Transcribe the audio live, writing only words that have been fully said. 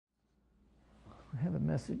I have a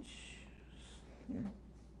message here.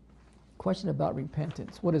 Question about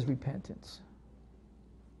repentance. What is repentance?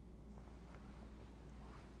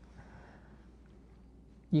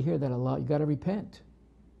 You hear that a lot. You got to repent.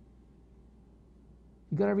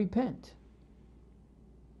 You got to repent.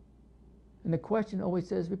 And the question always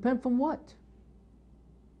says, repent from what?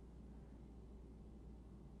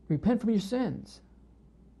 Repent from your sins.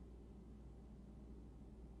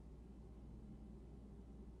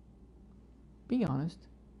 Be honest.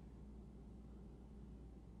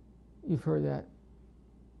 You've heard that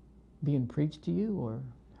being preached to you, or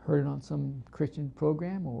heard it on some Christian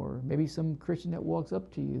program, or maybe some Christian that walks up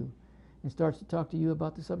to you and starts to talk to you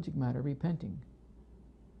about the subject matter, repenting.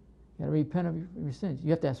 You got to repent of your sins.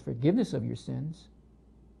 You have to ask forgiveness of your sins.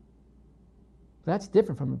 That's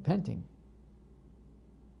different from repenting.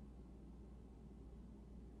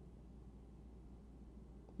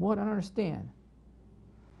 What? I don't understand.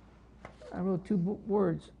 I wrote two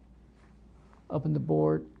words up on the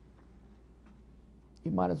board.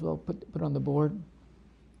 You might as well put on the board.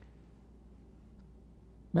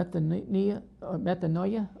 METANOIA,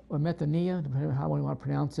 depending on how you want to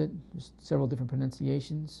pronounce it. There's several different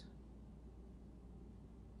pronunciations.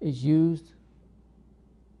 Is used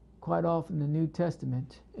quite often in the New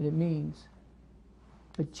Testament, and it means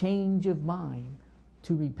a change of mind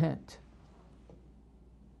to repent.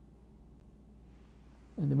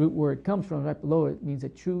 And the root word it comes from, right below it, means a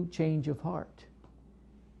true change of heart.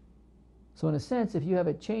 So in a sense, if you have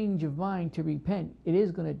a change of mind to repent, it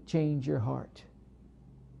is going to change your heart.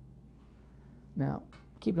 Now,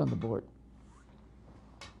 keep it on the board.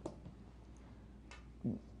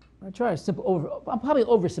 I try to I'm probably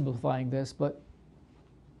oversimplifying this, but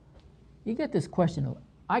you get this question.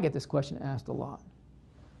 I get this question asked a lot.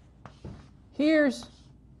 Let's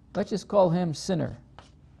just call him sinner.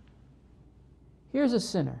 Here's a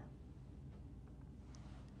sinner.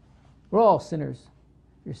 We're all sinners.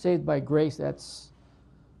 If you're saved by grace, that's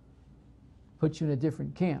puts you in a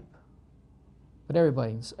different camp. But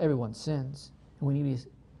everyone sins. And we need to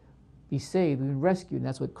be saved, we've been rescued, and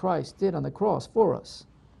that's what Christ did on the cross for us.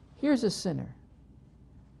 Here's a sinner.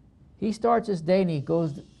 He starts his day and he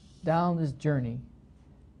goes down this journey.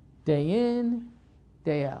 Day in,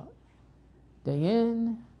 day out. Day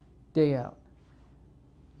in, day out.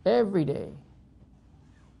 Every day.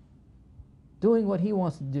 Doing what he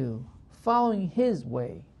wants to do. Following his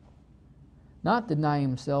way. Not denying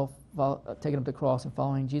himself, taking up the cross and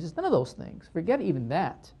following Jesus. None of those things. Forget even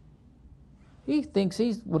that. He thinks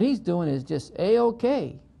what he's doing is just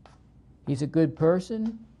A-okay. He's a good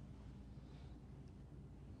person.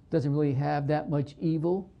 Doesn't really have that much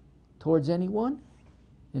evil towards anyone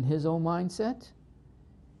in his own mindset.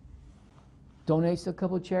 Donates a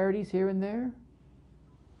couple of charities here and there.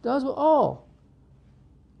 Does all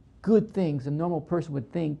good things a normal person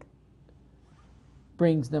would think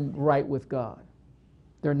brings them right with God.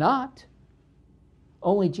 They're not.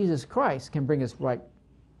 Only Jesus Christ can bring us right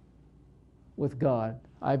with God.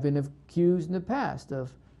 I've been accused in the past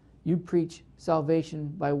of, you preach salvation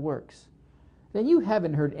by works. Then you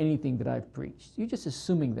haven't heard anything that I've preached. You're just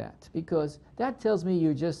assuming that, because that tells me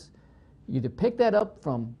you either picked that up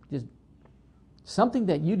from just something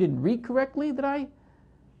that you didn't read correctly that I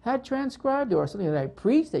had transcribed, or something that I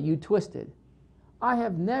preached that you twisted. I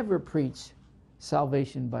have never preached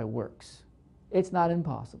salvation by works. It's not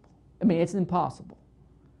impossible. It's impossible.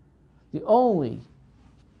 The only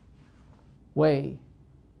way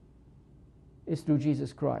is through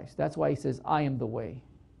Jesus Christ. That's why he says, I am the way.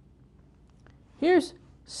 Here's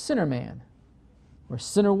sinner man or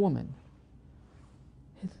sinner woman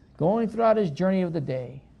going throughout his journey of the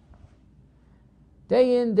day.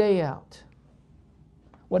 Day in, day out.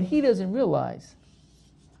 What he doesn't realize,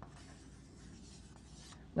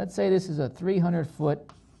 let's say this is a 300-foot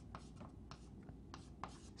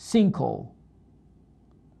sinkhole.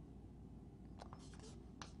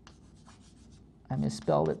 I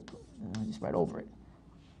misspelled it. I'll just write over it.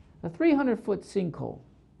 A 300-foot sinkhole.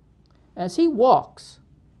 As he walks,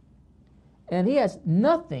 and he has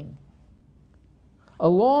nothing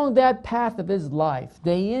along that path of his life,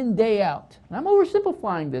 day in, day out. And I'm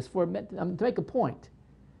oversimplifying this to make a point.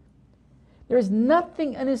 There is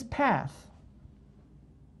nothing in his path,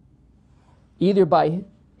 either by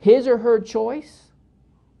his or her choice,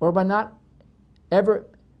 or by not ever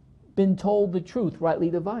been told the truth, rightly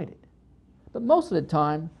divided. But most of the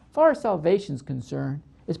time, as far as salvation is concerned,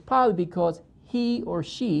 it's probably because he or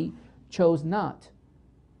she chose not.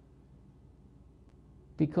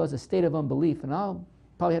 Because a state of unbelief, and I'll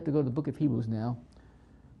probably have to go to the book of Hebrews now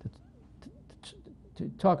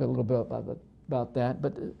to talk a little bit about about that,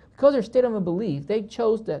 but because their state of unbelief, they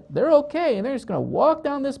chose that they're okay and they're just going to walk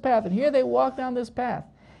down this path, and here they walk down this path.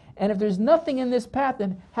 And if there's nothing in this path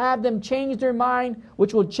that have them change their mind,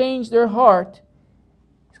 which will change their heart,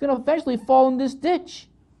 it's going to eventually fall in this ditch.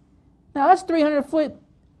 Now that's 300-foot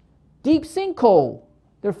deep sinkhole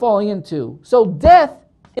they're falling into. So death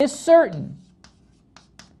is certain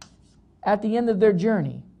at the end of their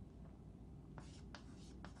journey.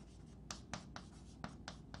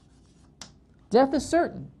 Death is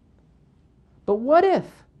certain. But what if?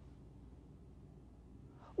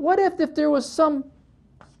 What if there was some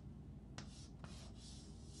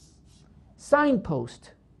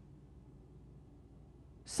signpost,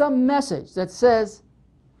 some message that says,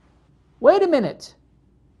 wait a minute,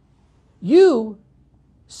 you,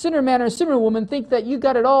 sinner man or sinner woman, think that you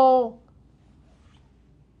got it all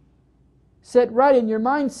set right in your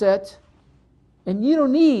mindset, and you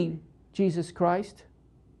don't need Jesus Christ.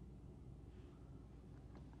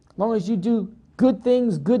 As long as you do good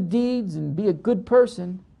things, good deeds, and be a good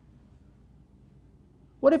person.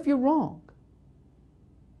 What if you're wrong?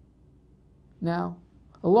 Now,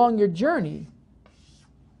 along your journey,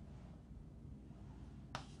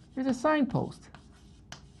 there's a signpost.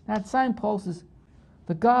 That signpost is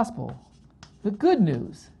the gospel, the good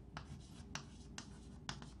news.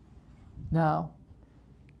 Now,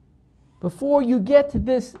 before you get to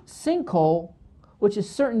this sinkhole, which is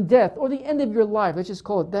certain death, or the end of your life, let's just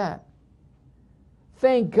call it that,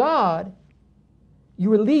 thank God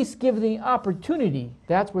you at least give the opportunity.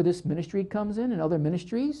 That's where this ministry comes in, and other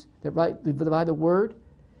ministries that write by the word.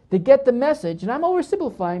 They get the message, and I'm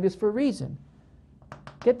oversimplifying this for a reason.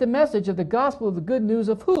 Get the message of the gospel of the good news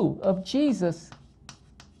of who? Of Jesus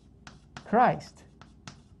Christ.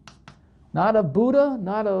 Not of Buddha,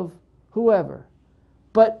 not of whoever,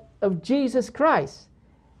 but of Jesus Christ.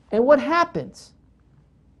 And what happens?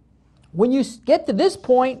 When you get to this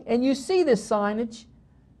point and you see this signage,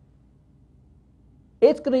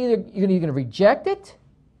 it's going to you're going to reject it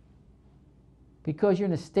because you're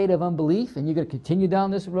in a state of unbelief and you're going to continue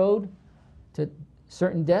down this road to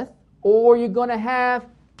certain death, or you're going to have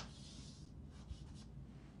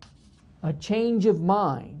a change of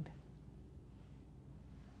mind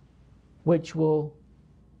which will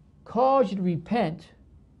cause you to repent,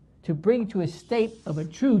 to bring you to a state of a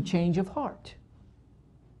true change of heart.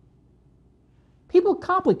 People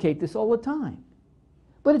complicate this all the time,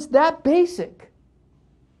 but it's that basic.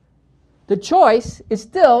 The choice is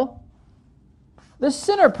still the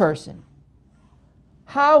sinner person,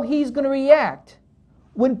 how he's going to react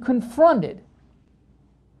when confronted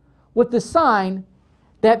with the sign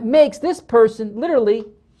that makes this person literally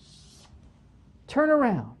turn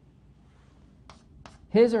around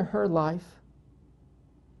his or her life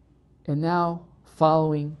and now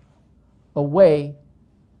following away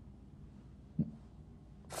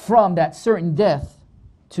from that certain death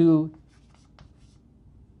to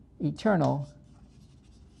eternal.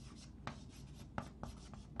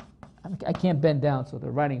 I can't bend down, so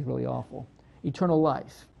the writing is really awful. Eternal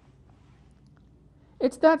life.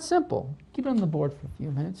 It's that simple. Keep it on the board for a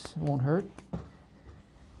few minutes. It won't hurt.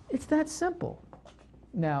 It's that simple.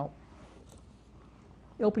 Now,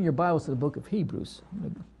 open your Bibles to the book of Hebrews.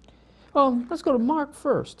 Let's go to Mark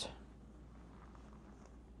first.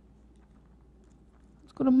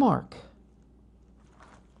 Let's go to Mark.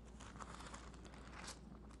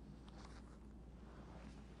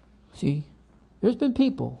 See, there's been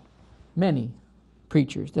people, many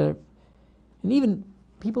preachers that are, and even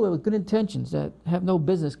people with good intentions that have no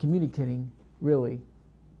business communicating really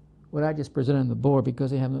what I just presented on the board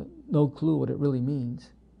because they have no clue what it really means.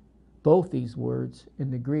 Both these words in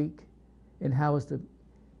the Greek and how it's to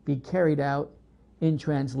be carried out in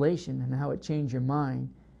translation and how it changed your mind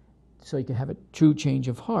so you can have a true change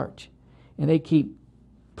of heart. And they keep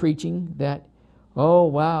preaching that, oh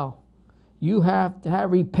wow, you have to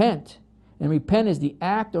repent. And repent is the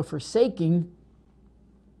act of forsaking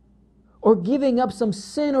or giving up some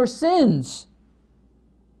sin or sins.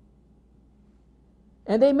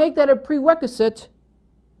 And they make that a prerequisite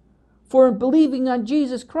for believing on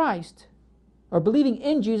Jesus Christ or believing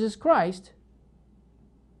in Jesus Christ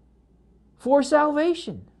for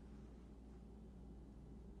salvation.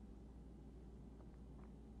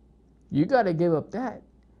 You got to give up that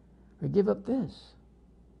or give up this.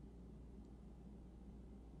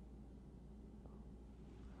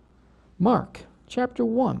 Mark chapter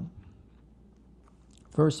 1,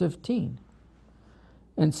 verse 15.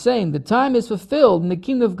 And saying, the time is fulfilled and the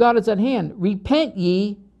kingdom of God is at hand. Repent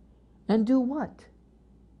ye and do what?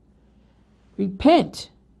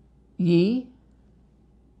 Repent ye.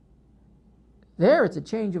 There it's a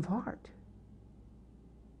change of heart.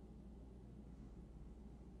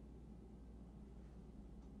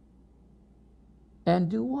 and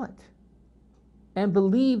do what? And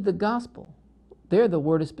believe the gospel. There the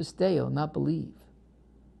word is pisteo, not believe.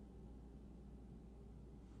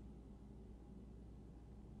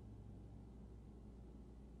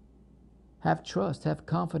 Have trust, have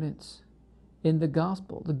confidence in the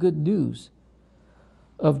gospel, the good news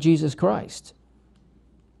of Jesus Christ.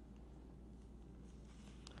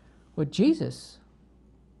 What Jesus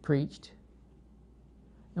preached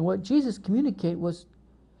and what Jesus communicated was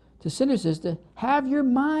to sinners is to have your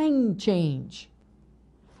mind change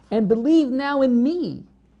and believe now in me,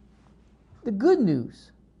 the good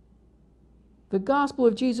news, the gospel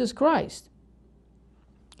of Jesus Christ.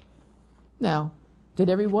 Now, did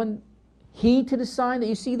everyone heed to the sign that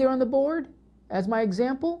you see there on the board as my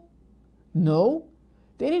example? No,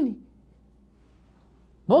 they didn't.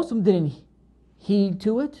 Most of them didn't heed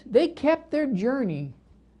to it. They kept their journey,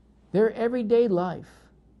 their everyday life,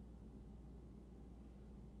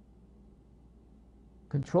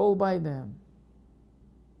 controlled by them,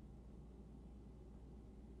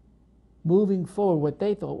 moving forward what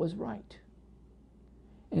they thought was right.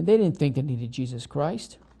 And they didn't think they needed Jesus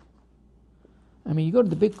Christ. I mean, you go to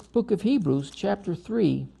the big book of Hebrews, chapter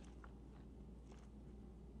 3.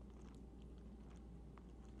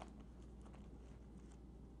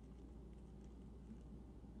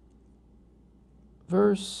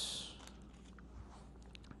 Verse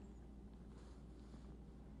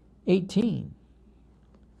 18.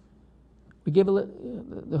 We give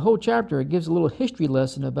the whole chapter, it gives a little history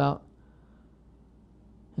lesson about,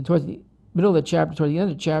 and towards the middle of the chapter, toward the end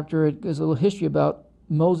of the chapter, it gives a little history about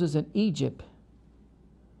Moses and Egypt.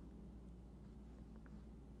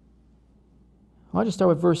 I'll just start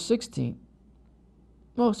with verse 16.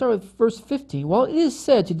 No, I'll start with verse 15. Well, it is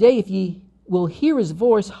said, today if ye will hear his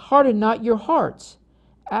voice, harden not your hearts,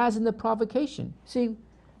 as in the provocation. See,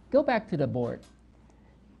 go back to the board.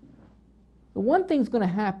 The one thing's going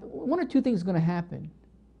to happen, one or two things are going to happen.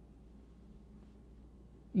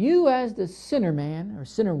 You as the sinner man or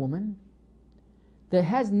sinner woman that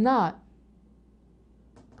has not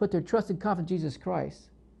put their trust and confidence in Jesus Christ,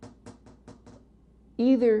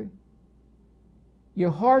 either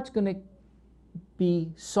your heart's going to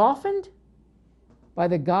be softened by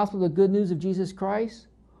the gospel, the good news of Jesus Christ,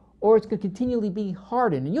 or it's going to continually be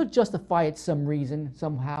hardened. And you'll justify it some reason,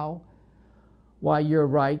 somehow, why you're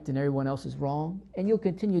right and everyone else is wrong. And you'll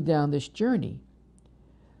continue down this journey.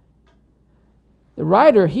 The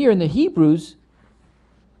writer here in the Hebrews,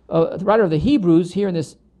 the writer of the Hebrews here in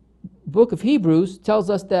this book of Hebrews tells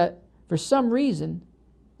us that for some reason,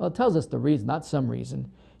 well, it tells us the reason, not some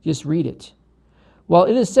reason. Just read it. Well,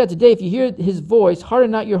 it is said today, if you hear his voice,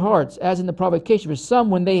 harden not your hearts, as in the provocation. For some,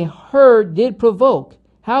 when they heard, did provoke.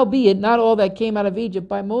 Howbeit, not all that came out of Egypt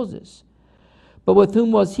by Moses. But with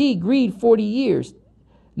whom was he grieved 40 years?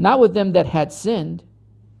 Not with them that had sinned.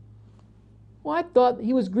 Well, I thought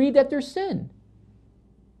he was grieved at their sin.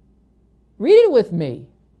 Read it with me.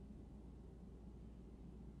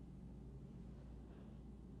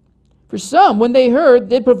 For some, when they heard,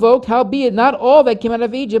 did provoke, howbeit not all that came out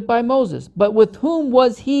of Egypt by Moses. But with whom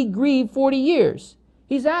was he grieved 40 years?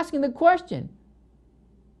 He's asking the question.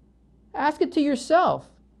 Ask it to yourself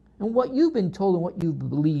and what you've been told and what you've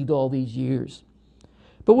believed all these years.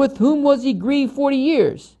 But with whom was he grieved 40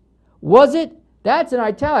 years? Was it? That's in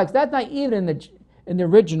italics. That's not even in the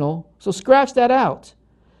original. So scratch that out.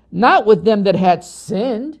 Not with them that had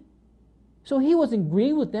sinned. So he wasn't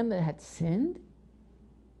grieved with them that had sinned.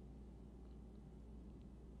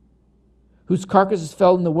 Whose carcasses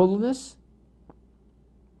fell in the wilderness?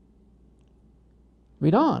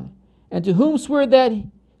 Read on. And to whom swore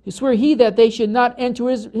he that they should not enter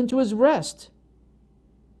into his rest?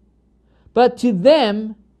 But to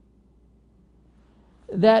them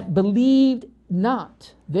that believed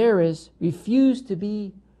not. There is refused to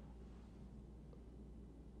be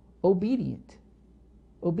obedient.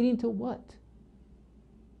 Obedient to what?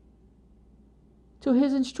 To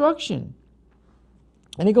his instruction.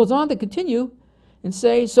 And he goes on to continue and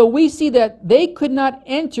say, so we see that they could not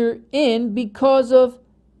enter in because of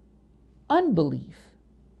unbelief.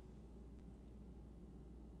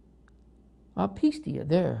 Apistia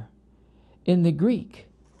there in the Greek.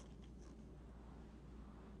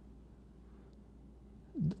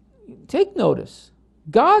 Take notice.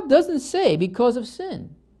 God doesn't say because of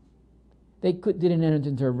sin they didn't enter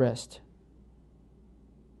into rest.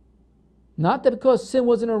 Not that because sin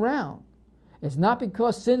wasn't around. It's not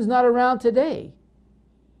because sin's not around today.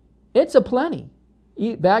 It's aplenty.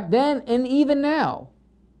 Back then and even now.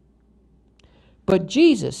 But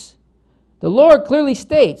Jesus, the Lord clearly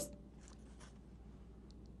states,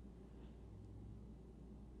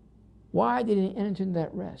 why did he enter into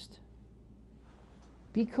that rest?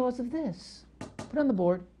 because of this. Put on the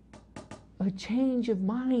board. A change of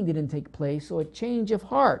mind didn't take place, so a change of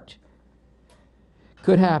heart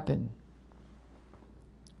could happen.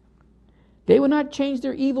 They would not change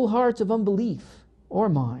their evil hearts of unbelief or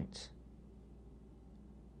minds.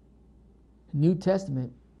 The New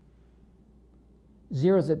Testament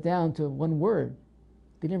zeroes it down to one word.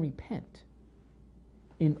 They didn't repent.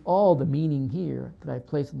 In all the meaning here that I've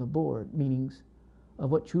placed on the board, meanings of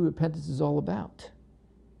what true repentance is all about.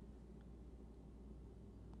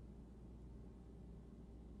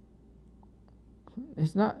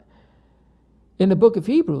 It's not in the book of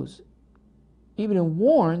Hebrews, even it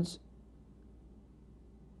warns,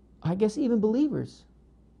 I guess, even believers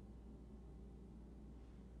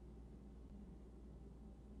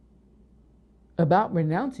about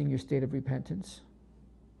renouncing your state of repentance.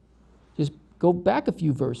 Just go back a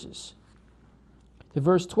few verses to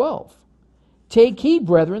verse 12. Take heed,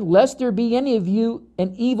 brethren, lest there be any of you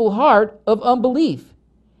an evil heart of unbelief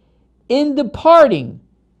in departing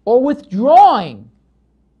or withdrawing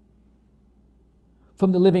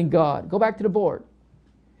from the living God. Go back to the board.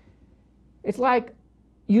 It's like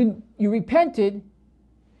you repented,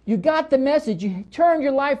 you got the message, you turned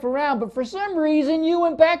your life around, but for some reason you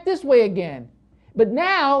went back this way again. But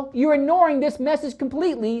now you're ignoring this message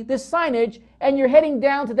completely, this signage, and you're heading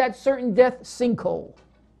down to that certain death sinkhole.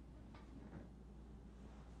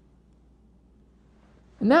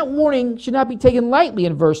 And that warning should not be taken lightly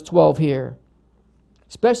in verse 12 here,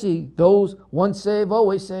 especially those once saved,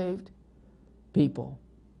 always saved people.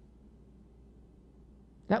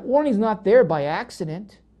 That warning's not there by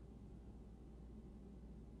accident.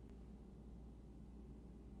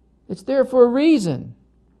 It's there for a reason.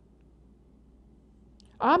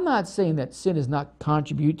 I'm not saying that sin does not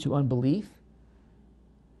contribute to unbelief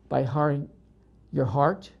by hardening your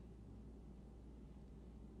heart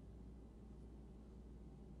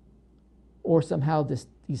or somehow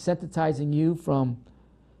desensitizing you from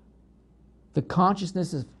the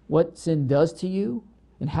consciousness of what sin does to you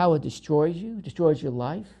and how it destroys you, destroys your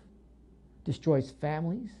life, destroys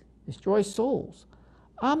families, destroys souls.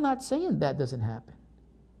 I'm not saying that doesn't happen.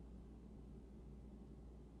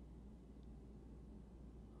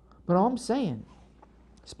 But all I'm saying,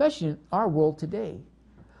 especially in our world today,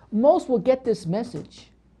 most will get this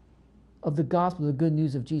message of the gospel, the good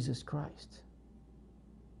news of Jesus Christ.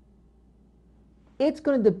 It's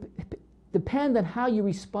going to depend on how you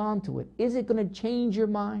respond to it. Is it going to change your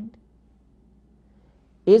mind?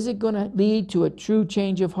 Is it going to lead to a true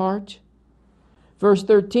change of heart? Verse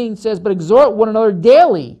 13 says, but exhort one another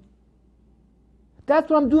daily. That's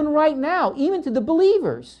what I'm doing right now, even to the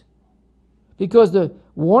believers. Because the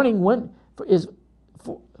warning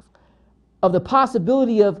of the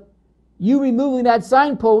possibility of you removing that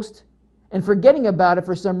signpost and forgetting about it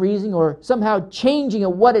for some reason, or somehow changing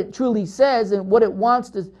what it truly says and what it wants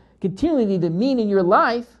to continually to mean in your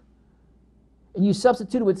life, and you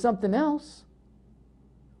substitute it with something else,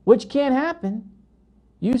 which can't happen.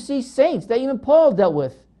 You see saints that even Paul dealt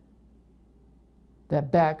with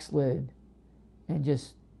that backslid and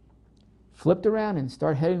just flipped around and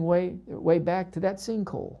start heading way back to that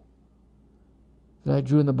sinkhole that I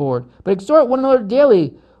drew on the board. But exhort one another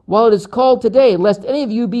daily while it is called today, lest any of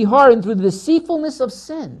you be hardened through the deceitfulness of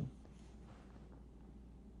sin.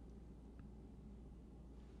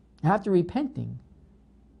 After repenting,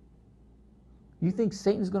 you think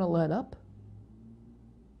Satan's going to let up?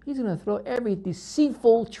 He's going to throw every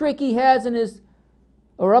deceitful trick he has in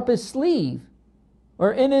up his sleeve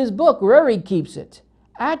or in his book, wherever he keeps it,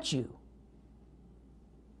 at you.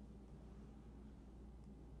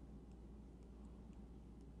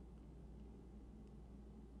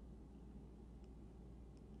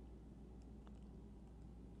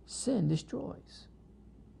 Sin destroys.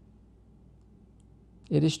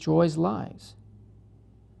 It destroys lives.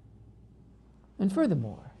 And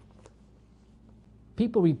furthermore,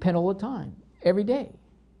 people repent all the time, every day.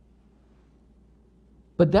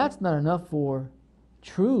 But that's not enough for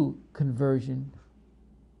true conversion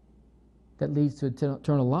that leads to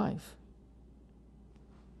eternal life.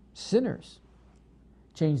 Sinners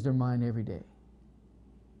change their mind every day.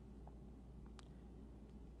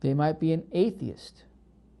 They might be an atheist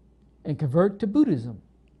and convert to Buddhism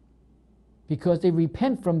because they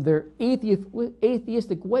repent from their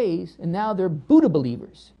atheistic ways and now they're Buddha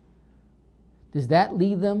believers. Does that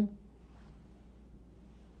lead them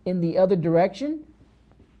in the other direction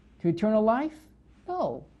to eternal life?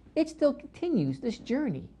 No. It still continues this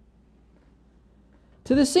journey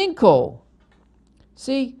to the sinkhole.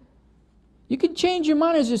 See, you can change your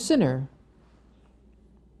mind as a sinner,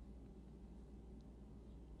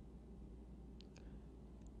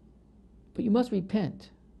 But you must repent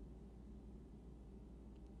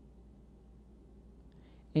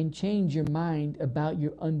and change your mind about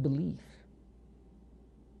your unbelief.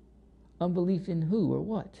 Unbelief in who or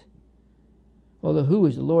what? Well, the who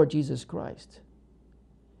is the Lord Jesus Christ.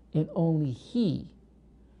 And only He,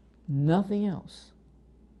 nothing else,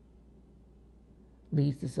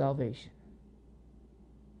 leads to salvation.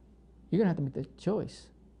 You're going to have to make the choice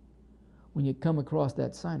when you come across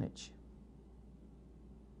that signage.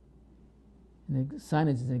 And the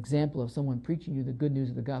signage is an example of someone preaching you the good news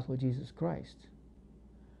of the gospel of Jesus Christ.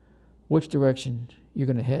 Which direction you're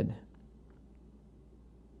going to head.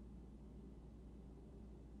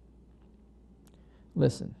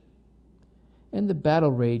 Listen, and the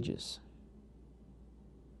battle rages.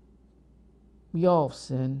 We all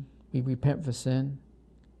sin. We repent for sin.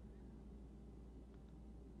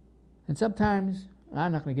 And sometimes,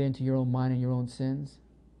 I'm not going to get into your own mind and your own sins.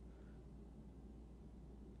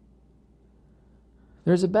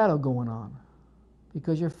 There's a battle going on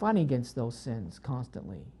because you're fighting against those sins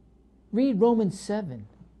constantly. Read Romans 7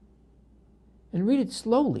 and read it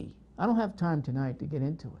slowly. I don't have time tonight to get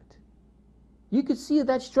into it. You could see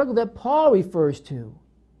that struggle that Paul refers to.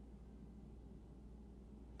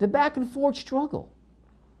 The back and forth struggle.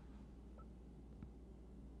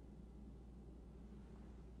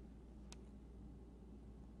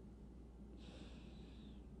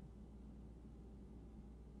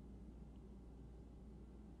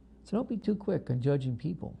 So don't be too quick on judging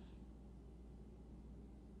people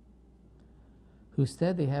who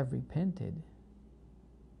said they have repented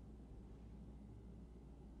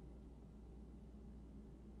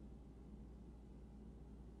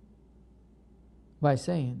by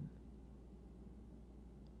saying,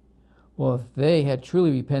 well, if they had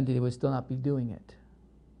truly repented, they would still not be doing it.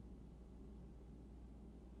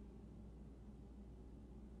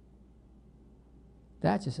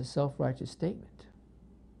 That's just a self-righteous statement.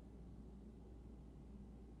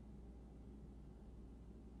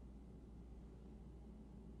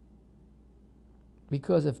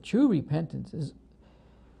 Because if true repentance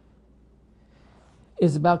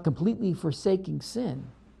is about completely forsaking sin,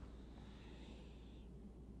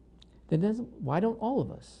 then why don't all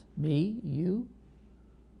of us, me, you,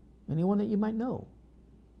 anyone that you might know,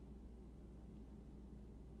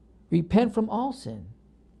 repent from all sin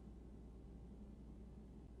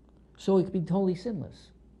so it can be totally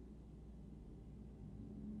sinless?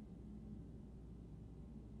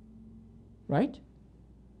 Right?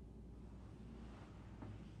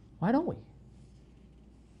 Why don't we?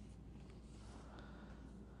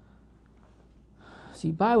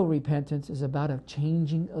 See, Bible repentance is about a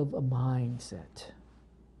changing of a mindset.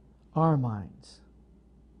 Our minds.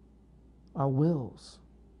 Our wills.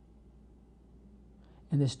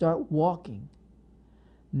 And to start walking,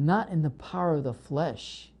 not in the power of the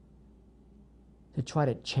flesh, to try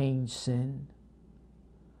to change sin,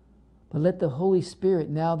 but let the Holy Spirit,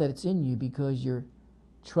 now that it's in you because you're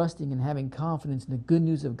trusting and having confidence in the good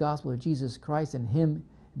news of the gospel of Jesus Christ and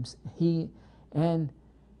He and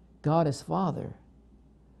God as Father,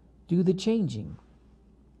 do the changing.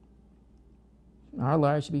 Our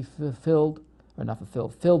lives should be filled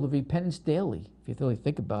with repentance daily, if you really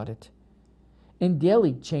think about it, and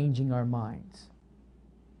daily changing our minds.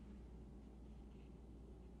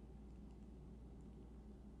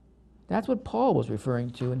 That's what Paul was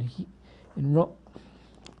referring to in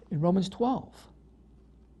Romans 12.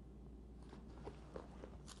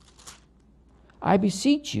 I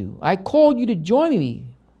beseech you, I call you to join me.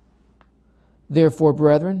 Therefore,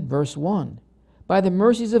 brethren, verse 1, by the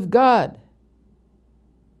mercies of God,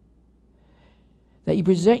 that you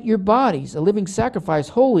present your bodies a living sacrifice,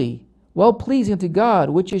 holy, well-pleasing to God,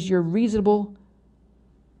 which is your reasonable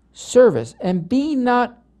service, and be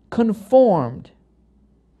not conformed,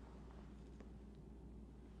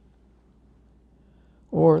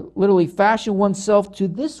 or literally fashion oneself to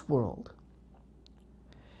this world,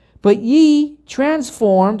 but ye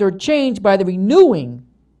transformed or changed by the renewing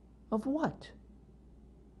of what?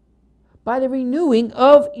 By the renewing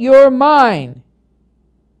of your mind,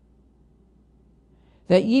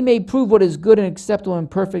 that ye may prove what is good and acceptable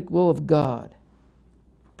and perfect will of God.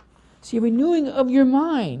 See, a renewing of your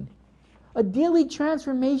mind. A daily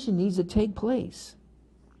transformation needs to take place.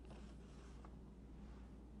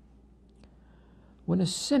 When a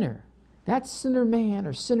sinner, that sinner man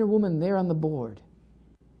or sinner woman there on the board,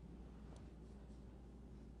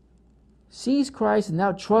 sees Christ and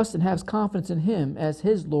now trusts and has confidence in Him as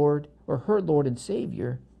his Lord or her Lord and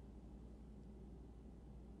Savior,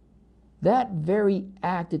 that very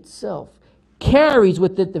act itself carries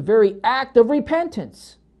with it the very act of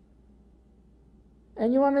repentance.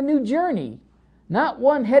 And you're on a new journey. Not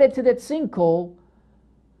one headed to that sinkhole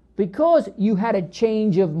because you had a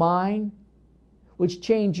change of mind, which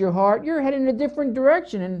changed your heart. You're heading in a different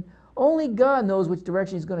direction, and only God knows which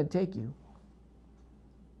direction He's going to take you.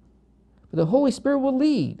 But the Holy Spirit will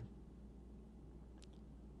lead.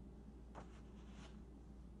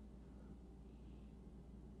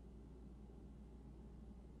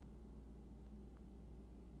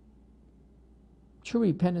 True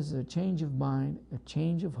repentance is a change of mind, a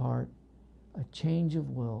change of heart, a change of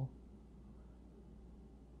will,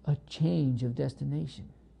 a change of destination,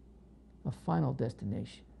 a final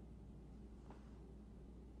destination.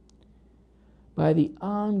 By the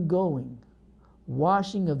ongoing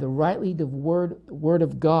washing of the rightly the word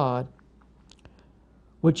of God,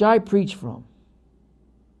 which I preach from.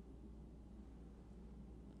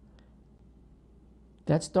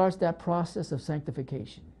 That starts that process of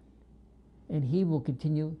sanctification. And He will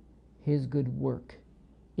continue His good work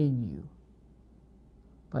in you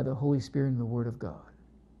by the Holy Spirit and the Word of God.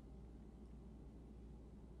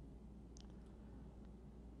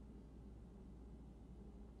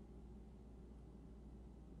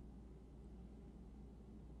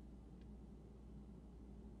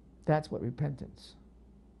 That's what repentance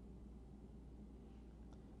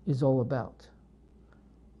is all about.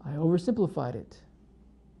 I oversimplified it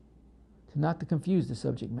not to confuse the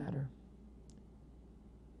subject matter.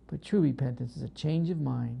 But true repentance is a change of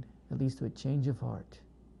mind that leads to a change of heart.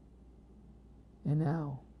 And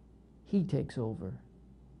now He takes over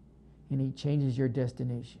and He changes your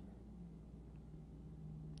destination.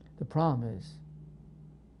 The problem is,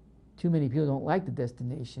 too many people don't like the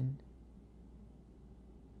destination.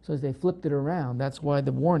 So as they flipped it around, that's why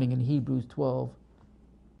the warning in Hebrews 12,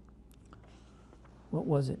 what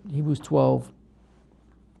was it? Hebrews 12.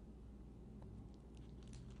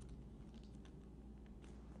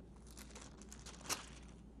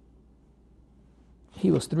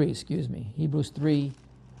 Hebrews 3, excuse me. Hebrews 3,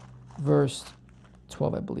 verse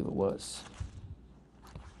 12, I believe it was.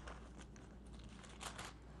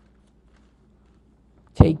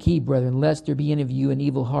 Take heed, brethren, lest there be in you an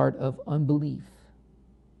evil heart of unbelief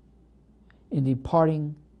in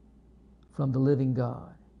departing from the living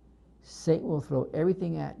God. Satan will throw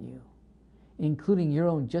everything at you, including your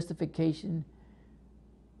own justification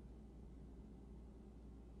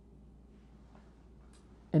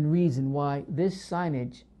and reason why this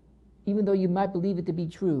signage, even though you might believe it to be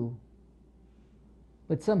true,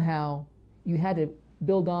 but somehow you had to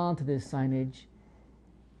build on to this signage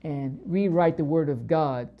and rewrite the Word of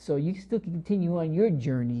God so you still can continue on your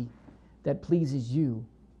journey that pleases you,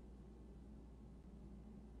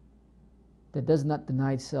 that does not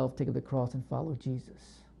deny self, take up the cross, and follow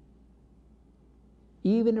Jesus.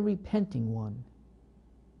 Even a repenting one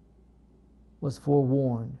was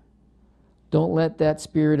forewarned. Don't let that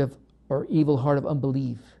spirit of or evil heart of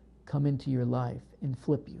unbelief come into your life and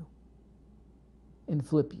flip you. And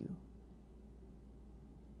flip you.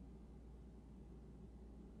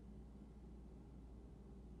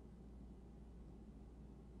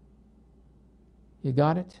 You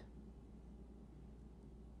got it?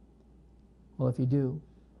 Well, if you do,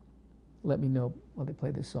 let me know while they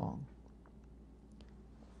play this song.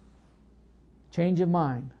 Change of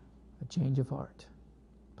mind, a change of heart.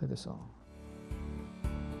 Play the song.